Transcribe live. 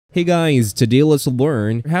Hey guys, today let's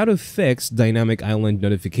learn how to fix dynamic island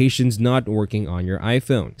notifications not working on your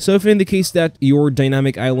iPhone. So if in the case that your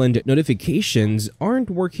dynamic island notifications aren't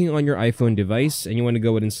working on your iPhone device and you want to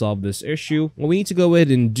go ahead and solve this issue, what we need to go ahead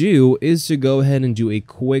and do is to go ahead and do a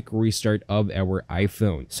quick restart of our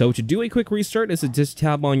iPhone. So to do a quick restart is to just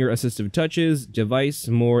tap on your assistive touches, device,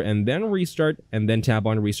 more, and then restart, and then tap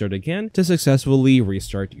on restart again to successfully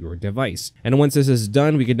restart your device. And once this is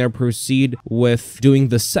done, we can now proceed with doing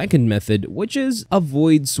the second method, which is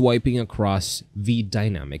avoid swiping across the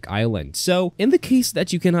dynamic island. So in the case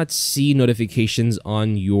that you cannot see notifications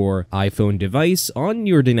on your iPhone device on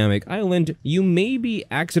your dynamic island, you may be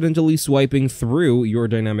accidentally swiping through your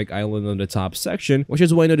dynamic island on the top section, which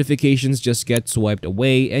is why notifications just get swiped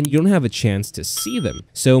away and you don't have a chance to see them.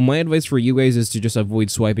 So my advice for you guys is to just avoid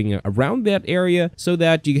swiping around that area so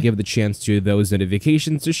that you give the chance to those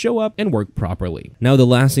notifications to show up and work properly. Now the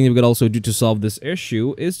last thing we could also do to solve this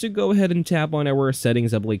issue is to go ahead and tap on our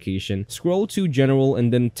settings application, scroll to general,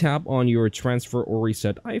 and then tap on your transfer or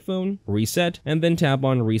reset iPhone, reset, and then tap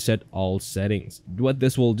on reset all settings. What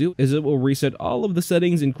this will do is it will reset all of the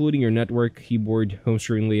settings, including your network, keyboard, home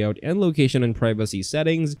screen layout, and location and privacy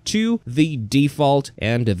settings to the default,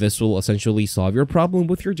 and this will essentially solve your problem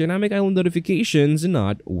with your dynamic island notifications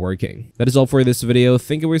not working. That is all for this video.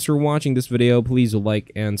 Thank you guys for watching this video. Please like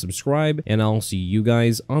and subscribe, and I'll see you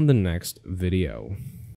guys on the next video.